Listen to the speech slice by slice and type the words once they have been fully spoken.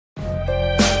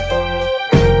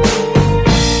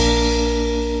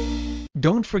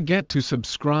Don't forget to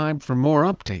subscribe for more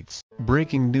updates.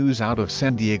 Breaking news out of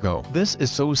San Diego. This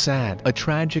is so sad. A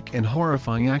tragic and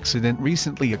horrifying accident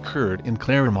recently occurred in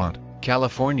Clairemont,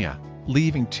 California,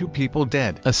 leaving 2 people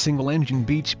dead. A single-engine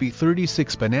Beech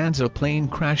B36 Bonanza plane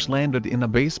crash-landed in a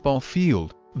baseball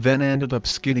field, then ended up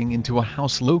skidding into a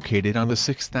house located on the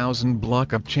 6000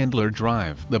 block of Chandler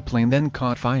Drive. The plane then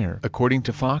caught fire. According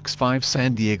to Fox 5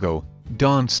 San Diego,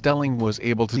 Dawn Stelling was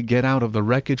able to get out of the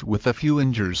wreckage with a few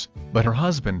injures, but her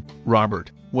husband,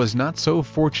 Robert, was not so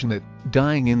fortunate,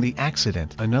 dying in the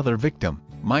accident. Another victim,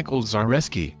 Michael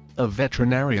Zareski, a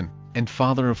veterinarian, and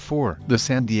father of 4. The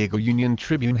San Diego-Union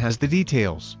Tribune has the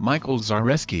details. Michael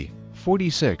Zareski,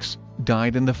 46,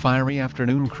 died in the fiery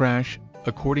afternoon crash,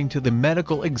 according to the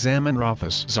medical examiner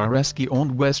office. Zareski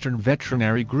owned Western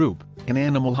Veterinary Group, an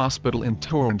animal hospital in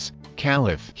Torrance,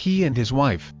 Calif. He and his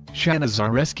wife, Shanna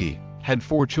Zareski, had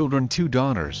 4 children, 2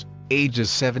 daughters,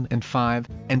 ages 7 and 5,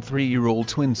 and 3-year-old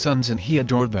twin sons, and he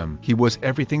adored them. He was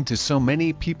everything to so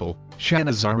many people,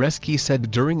 Shanna Zareski said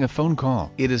during a phone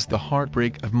call. It is the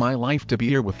heartbreak of my life to be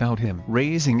here without him,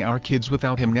 raising our kids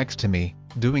without him next to me,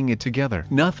 doing it together.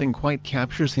 Nothing quite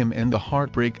captures him and the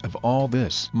heartbreak of all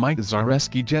this. Mike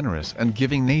Zareski, generous and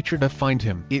giving nature defined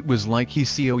him. It was like he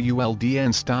could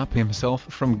and stop himself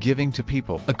from giving to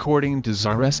people. According to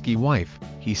Zareski's wife,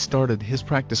 he started his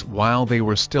practice while they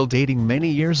were still dating many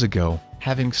years ago,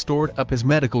 having stored up his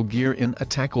medical gear in a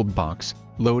tackle box,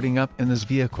 loading up in his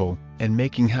vehicle, and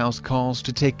making house calls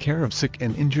to take care of sick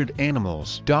and injured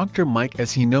animals. Dr. Mike,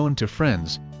 as he known to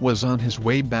friends, was on his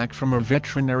way back from a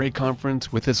veterinary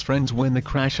conference with his friends when the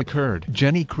crash occurred.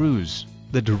 Jenny Cruz,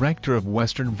 the director of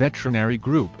Western Veterinary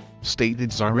Group, stated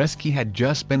Zareski had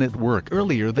just been at work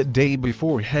earlier that day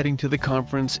before heading to the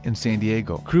conference in San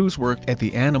Diego. Cruz worked at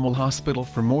the animal hospital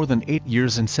for more than 8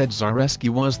 years and said Zareski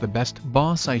was the best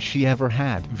boss she ever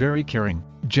had. Very caring,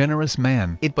 generous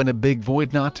man. It been a big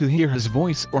void not to hear his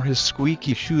voice or his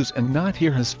squeaky shoes and not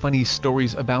hear his funny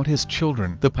stories about his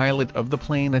children. The pilot of the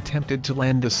plane attempted to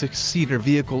land a 6-seater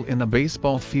vehicle in a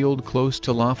baseball field close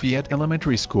to Lafayette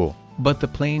Elementary School, but the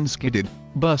plane skidded,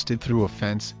 busted through a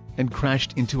fence, and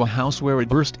crashed into a house where it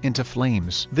burst into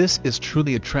flames. This is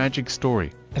truly a tragic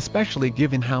story, especially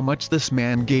given how much this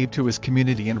man gave to his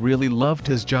community and really loved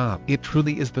his job. It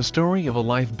truly is the story of a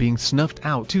life being snuffed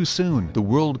out too soon. The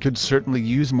world could certainly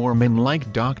use more men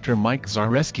like Dr. Mike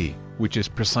Zareski, which is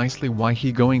precisely why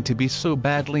he's going to be so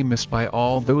badly missed by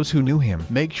all those who knew him.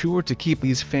 Make sure to keep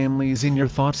these families in your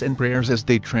thoughts and prayers as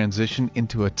they transition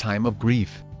into a time of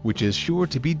grief, which is sure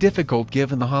to be difficult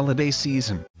given the holiday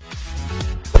season.